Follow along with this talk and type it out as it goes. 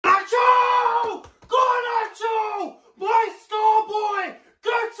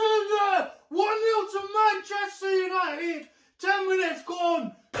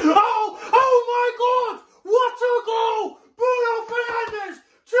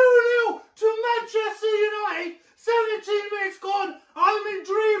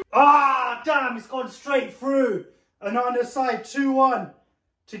it's gone straight through. And on the side, 2-1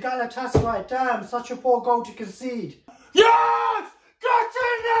 to Galatasaray. Damn, such a poor goal to concede. Yes! Get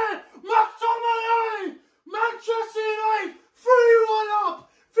in there! McTominay! Manchester United, 3-1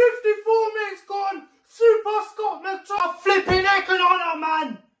 up. 54 minutes gone. Super Scott McTominay. Flipping heck and honour,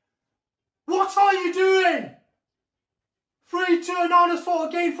 man. What are you doing? 3-2 and Arnold's fault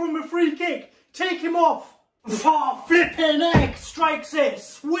again from a free kick. Take him off. Oh, flipping heck. Strikes it.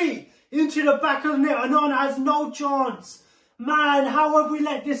 Sweet. Into the back of the net. And Arnold has no chance. Man, how have we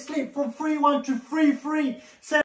let this slip from 3-1 to 3-3?